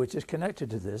suggest to you, which is connected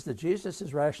to this, that Jesus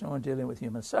is rational in dealing with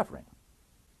human suffering.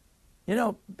 You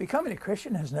know, becoming a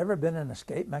Christian has never been an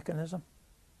escape mechanism.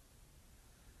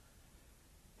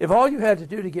 If all you had to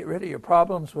do to get rid of your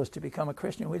problems was to become a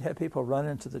Christian, we'd have people run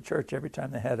into the church every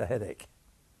time they had a headache.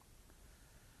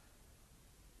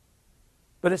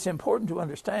 But it's important to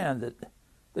understand that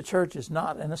the church is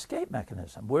not an escape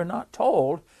mechanism. We're not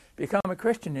told, become a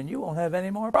Christian and you won't have any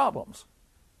more problems.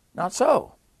 Not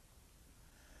so.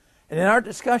 And in our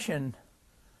discussion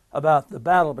about the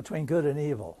battle between good and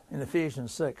evil in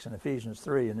Ephesians 6 and Ephesians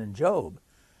 3 and in Job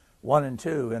 1 and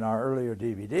 2 in our earlier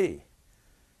DVD,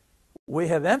 we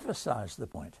have emphasized the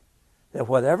point that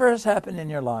whatever has happened in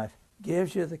your life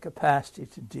gives you the capacity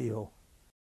to deal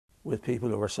with people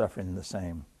who are suffering in the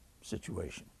same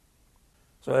situation.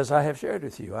 So as I have shared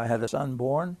with you, I had a son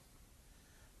born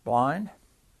blind,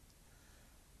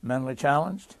 mentally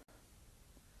challenged,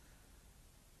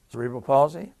 cerebral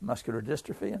palsy, muscular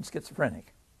dystrophy, and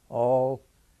schizophrenic, all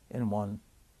in one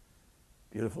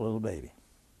beautiful little baby.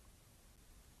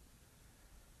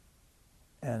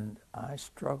 And I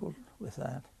struggled with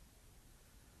that.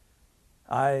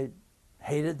 I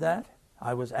hated that.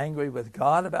 I was angry with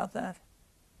God about that.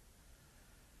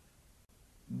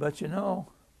 But you know,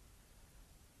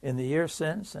 in the years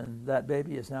since, and that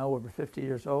baby is now over 50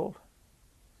 years old,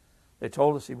 they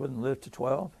told us he wouldn't live to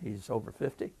 12. He's over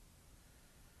 50.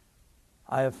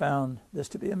 I have found this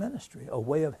to be a ministry, a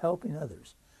way of helping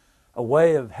others, a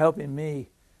way of helping me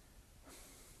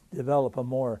develop a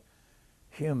more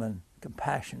human,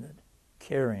 compassionate,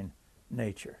 caring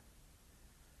nature.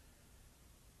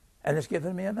 And it's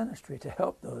given me a ministry to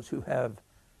help those who have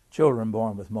children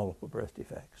born with multiple birth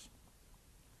defects.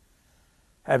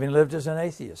 Having lived as an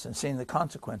atheist and seen the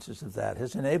consequences of that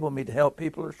has enabled me to help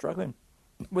people who are struggling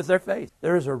with their faith.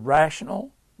 There is a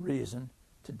rational reason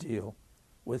to deal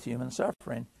with human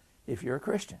suffering if you're a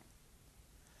Christian.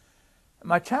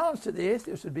 My challenge to the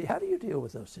atheist would be, how do you deal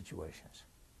with those situations?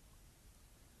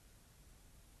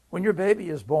 When your baby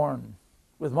is born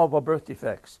with multiple birth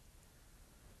defects,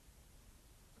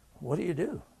 what do you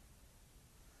do?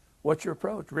 What's your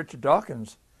approach? Richard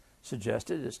Dawkins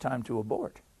suggested it's time to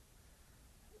abort.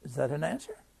 Is that an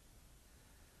answer?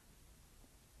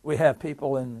 We have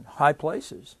people in high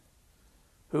places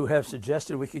who have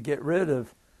suggested we could get rid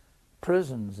of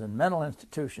prisons and mental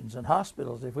institutions and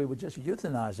hospitals if we would just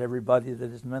euthanize everybody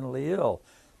that is mentally ill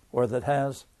or that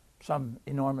has some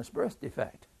enormous birth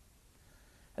defect.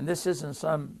 And this isn't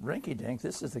some rinky-dink.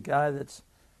 This is the guy that's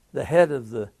the head of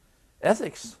the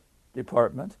ethics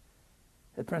department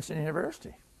at Princeton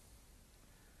University.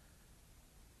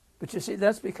 But you see,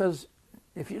 that's because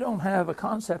if you don't have a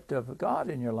concept of God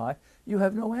in your life, you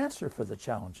have no answer for the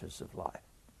challenges of life.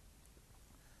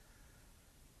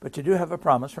 But you do have a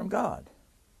promise from God.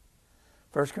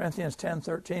 1 Corinthians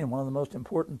 10:13, one of the most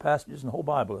important passages in the whole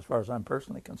Bible as far as I'm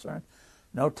personally concerned.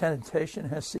 No temptation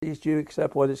has seized you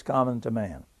except what is common to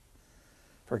man.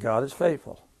 For God is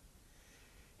faithful.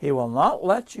 He will not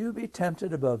let you be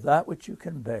tempted above that which you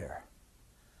can bear.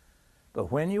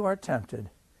 But when you are tempted,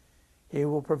 he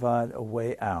will provide a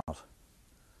way out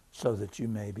so that you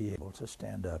may be able to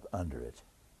stand up under it.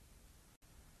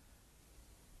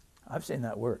 I've seen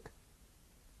that work.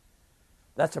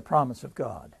 That's a promise of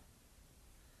God.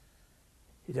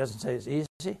 He doesn't say it's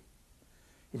easy.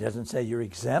 He doesn't say you're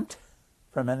exempt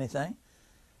from anything.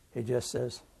 He just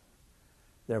says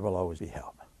there will always be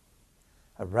help.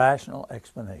 A rational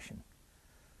explanation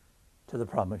to the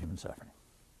problem of human suffering.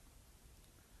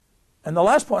 And the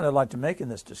last point I'd like to make in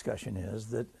this discussion is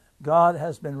that God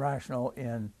has been rational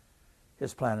in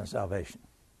his plan of salvation.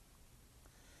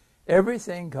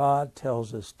 Everything God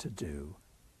tells us to do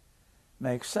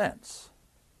makes sense.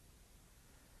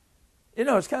 You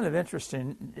know, it's kind of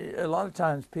interesting. A lot of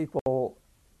times people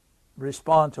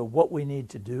respond to what we need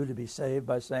to do to be saved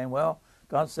by saying, well,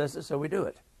 God says it, so we do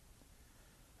it.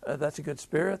 That's a good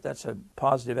spirit. That's a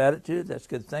positive attitude. That's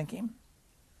good thinking.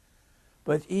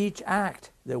 But each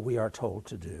act that we are told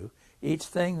to do, each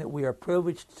thing that we are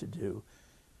privileged to do,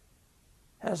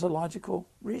 has a logical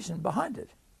reason behind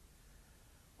it.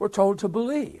 We're told to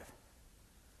believe.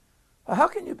 How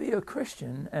can you be a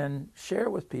Christian and share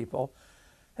with people?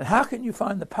 And how can you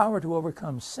find the power to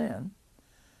overcome sin?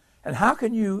 And how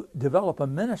can you develop a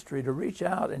ministry to reach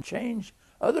out and change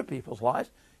other people's lives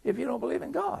if you don't believe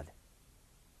in God?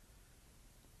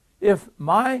 If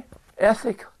my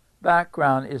ethic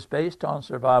background is based on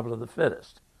survival of the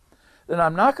fittest, then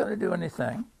I'm not going to do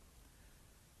anything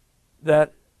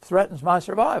that threatens my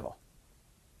survival.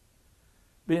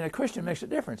 Being a Christian makes a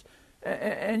difference.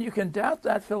 And you can doubt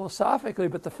that philosophically,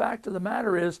 but the fact of the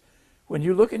matter is, when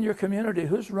you look in your community,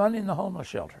 who's running the homeless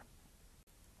shelter?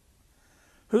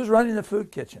 Who's running the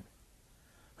food kitchen?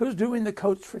 Who's doing the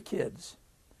Coach for Kids?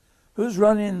 Who's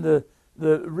running the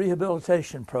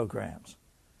rehabilitation programs?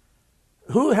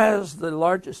 Who has the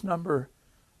largest number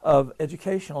of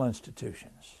educational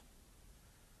institutions?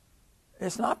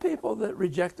 It's not people that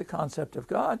reject the concept of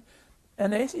God.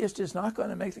 An atheist is not going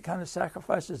to make the kind of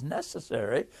sacrifices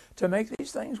necessary to make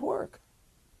these things work.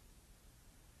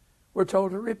 We're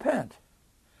told to repent.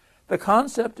 The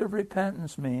concept of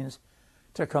repentance means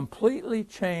to completely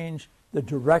change the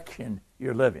direction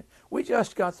you're living. We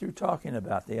just got through talking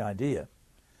about the idea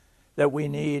that we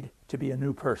need to be a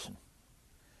new person.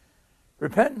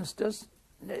 Repentance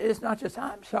is not just,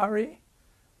 I'm sorry.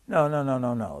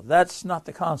 No. That's not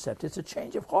the concept. It's a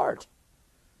change of heart.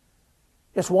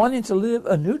 It's wanting to live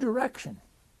a new direction.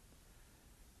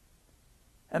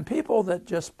 And people that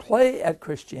just play at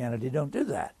Christianity don't do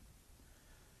that.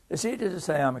 It's easy to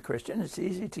say I'm a Christian. It's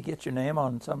easy to get your name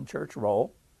on some church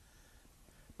roll.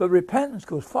 But repentance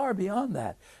goes far beyond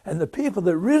that. And the people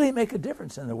that really make a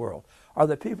difference in the world are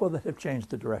the people that have changed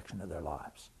the direction of their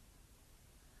lives.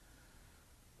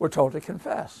 We're told to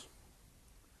confess.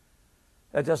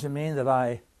 That doesn't mean that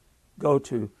I go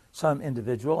to some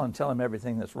individual and tell him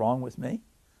everything that's wrong with me.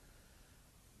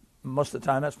 Most of the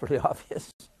time that's pretty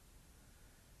obvious.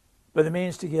 But it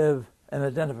means to give an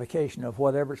identification of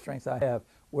whatever strength I have,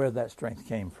 where that strength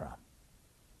came from.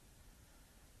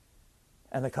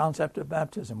 And the concept of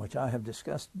baptism, which I have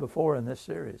discussed before in this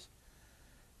series.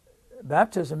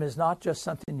 Baptism is not just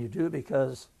something you do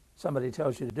because somebody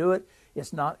tells you to do it.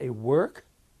 It's not a work.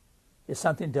 It's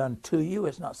something done to you.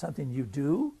 It's not something you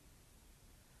do.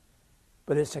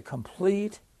 But it's a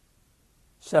complete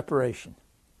separation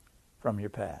from your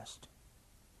past.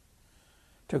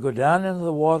 To go down into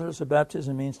the waters of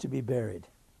baptism means to be buried.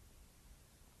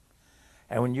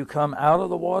 And when you come out of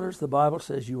the waters, the Bible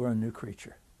says you are a new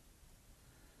creature.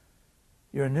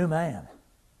 You're a new man.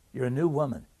 You're a new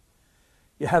woman.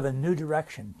 You have a new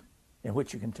direction in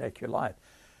which you can take your life.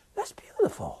 That's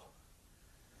beautiful.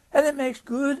 And it makes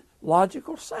good,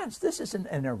 logical sense. This isn't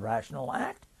an irrational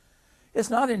act. It's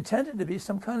not intended to be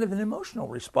some kind of an emotional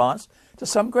response to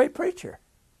some great preacher.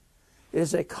 It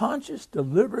is a conscious,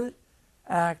 deliberate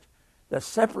act that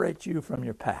separates you from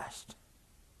your past.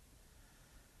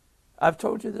 I've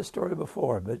told you this story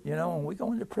before, but you know, when we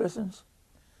go into prisons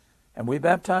and we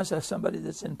baptize as somebody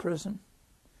that's in prison,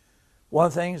 one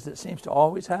of the things that seems to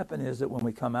always happen is that when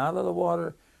we come out of the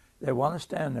water, they want to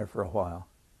stand there for a while.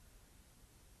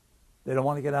 They don't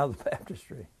want to get out of the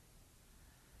baptistry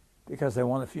because they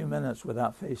want a few minutes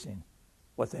without facing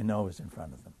what they know is in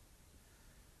front of them.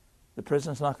 The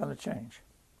prison's not going to change.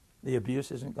 The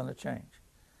abuse isn't going to change.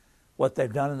 What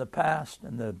they've done in the past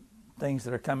and the things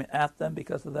that are coming at them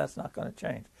because of that's not going to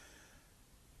change.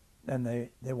 And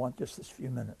they want just this few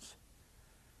minutes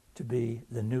to be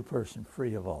the new person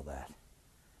free of all that.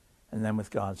 And then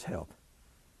with God's help,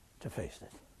 to face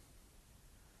it.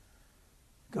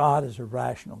 God is a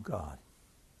rational God.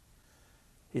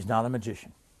 He's not a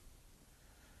magician.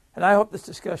 And I hope this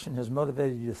discussion has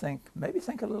motivated you to think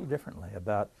a little differently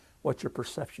about what your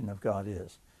perception of God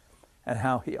is and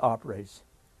how he operates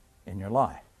in your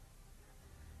life.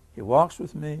 He walks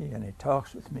with me and he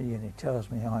talks with me and he tells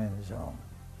me I am his own.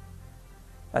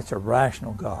 That's a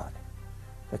rational God,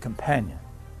 the companion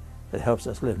that helps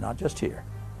us live not just here,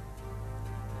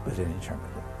 but in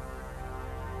eternity.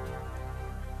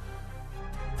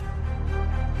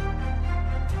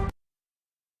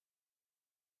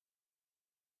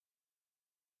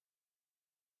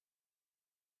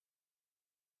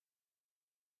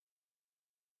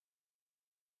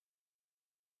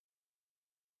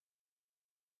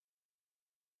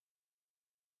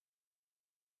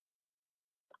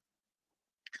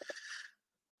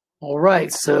 All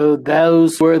right, so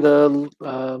those were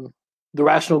the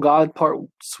Rational God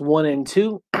parts 1 and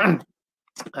 2.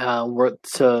 We're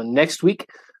next week,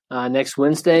 next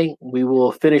Wednesday, we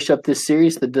will finish up this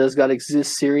series, the Does God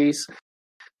Exist series.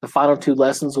 The final 2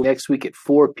 lessons will be next week at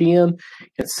 4 p.m.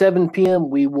 At 7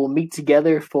 p.m., we will meet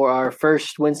together for our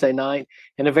first Wednesday night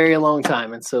in a very long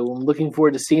time. And so I'm looking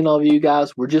forward to seeing all of you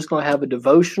guys. We're just going to have a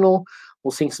devotional.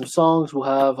 We'll sing some songs. We'll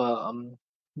have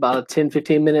about a 10,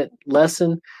 15-minute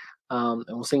lesson. And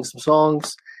we'll sing some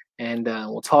songs, and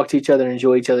we'll talk to each other and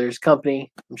enjoy each other's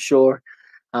company, I'm sure.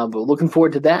 But looking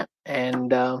forward to that,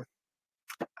 and I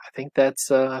think that's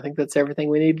everything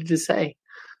we needed to say.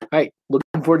 All right,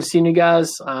 looking forward to seeing you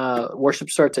guys. Worship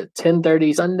starts at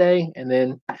 10:30 Sunday, and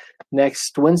then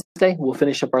next Wednesday we'll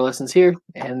finish up our lessons here,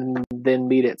 and then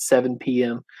meet at 7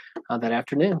 p.m. That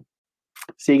afternoon.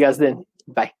 See you guys then.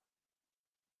 Bye.